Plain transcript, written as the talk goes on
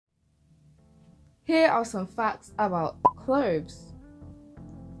Here are some facts about cloves.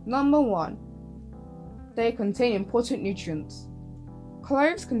 Number 1. They contain important nutrients.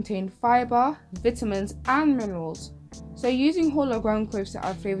 Cloves contain fiber, vitamins, and minerals, so using whole or ground cloves to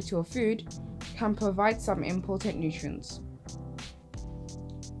add flavor to your food can provide some important nutrients.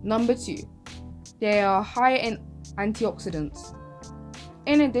 Number 2. They are high in antioxidants.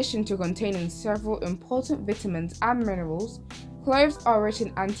 In addition to containing several important vitamins and minerals, cloves are rich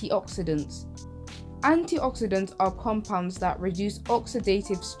in antioxidants. Antioxidants are compounds that reduce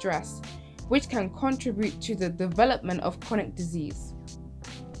oxidative stress, which can contribute to the development of chronic disease.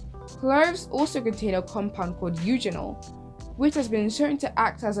 Cloves also contain a compound called eugenol, which has been shown to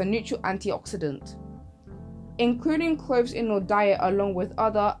act as a neutral antioxidant. Including cloves in your diet along with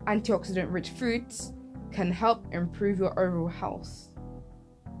other antioxidant-rich foods can help improve your overall health.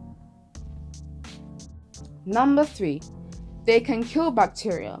 Number 3. They can kill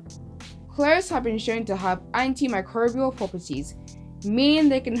bacteria. Cloves have been shown to have antimicrobial properties, meaning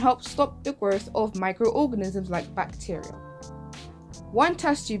they can help stop the growth of microorganisms like bacteria. One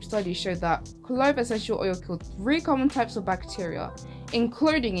test tube study showed that clove essential oil killed 3 common types of bacteria,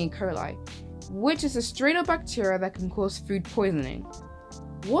 including E. coli, which is a strain of bacteria that can cause food poisoning.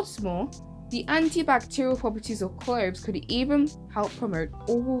 What's more, the antibacterial properties of cloves could even help promote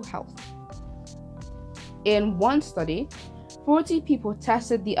oral health. In one study, 40 people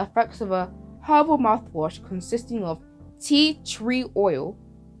tested the effects of a herbal mouthwash consisting of tea tree oil,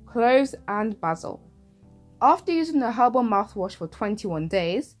 cloves, and basil. After using the herbal mouthwash for 21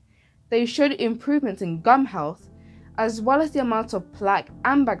 days, they showed improvements in gum health as well as the amount of plaque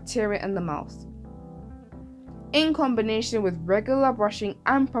and bacteria in the mouth. In combination with regular brushing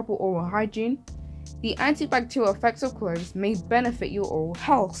and proper oral hygiene, the antibacterial effects of cloves may benefit your oral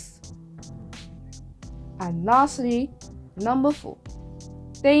health. And lastly, number 4.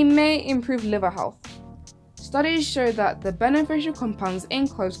 They may improve liver health. Studies show that the beneficial compounds in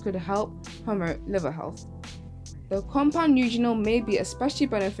cloves could help promote liver health. The compound eugenol may be especially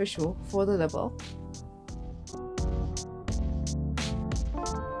beneficial for the liver.